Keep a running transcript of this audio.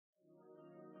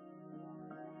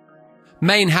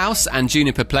Mayne House and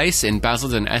Juniper Place in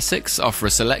Basildon, Essex offer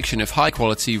a selection of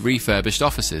high-quality refurbished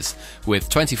offices with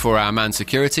 24-hour man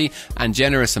security and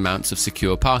generous amounts of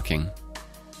secure parking.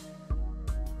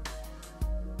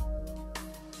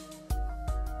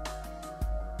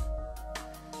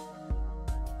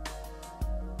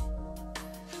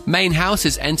 Mayne House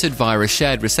is entered via a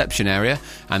shared reception area,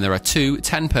 and there are two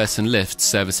 10-person lifts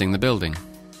servicing the building.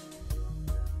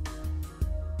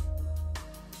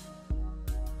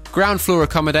 Ground floor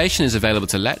accommodation is available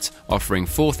to let, offering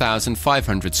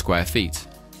 4,500 square feet.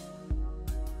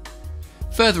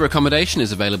 Further accommodation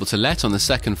is available to let on the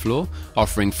second floor,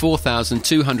 offering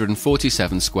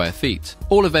 4,247 square feet.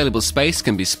 All available space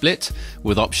can be split,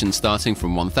 with options starting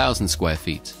from 1,000 square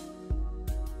feet.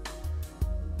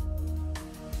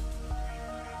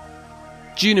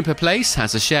 Juniper Place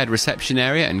has a shared reception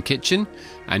area and kitchen,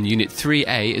 and Unit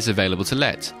 3A is available to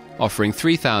let, offering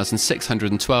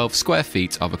 3,612 square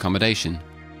feet of accommodation.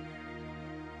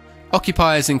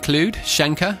 Occupiers include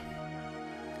Schenker,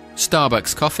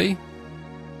 Starbucks Coffee,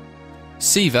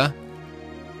 Ceva,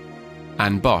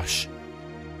 and Bosch.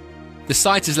 The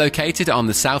site is located on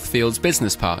the Southfields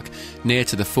Business Park, near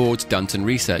to the Ford Dunton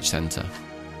Research Centre.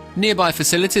 Nearby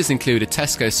facilities include a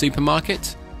Tesco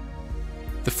supermarket,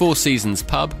 the Four Seasons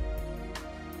pub,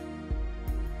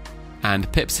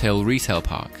 and Pips Hill Retail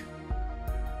Park.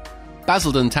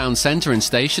 Basildon Town Centre and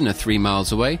Station are 3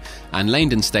 miles away, and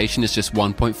Langdon Station is just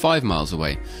 1.5 miles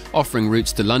away, offering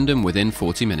routes to London within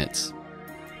 40 minutes.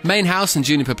 Mayne House and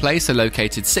Juniper Place are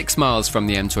located 6 miles from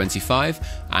the M25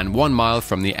 and 1 mile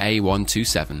from the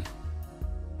A127.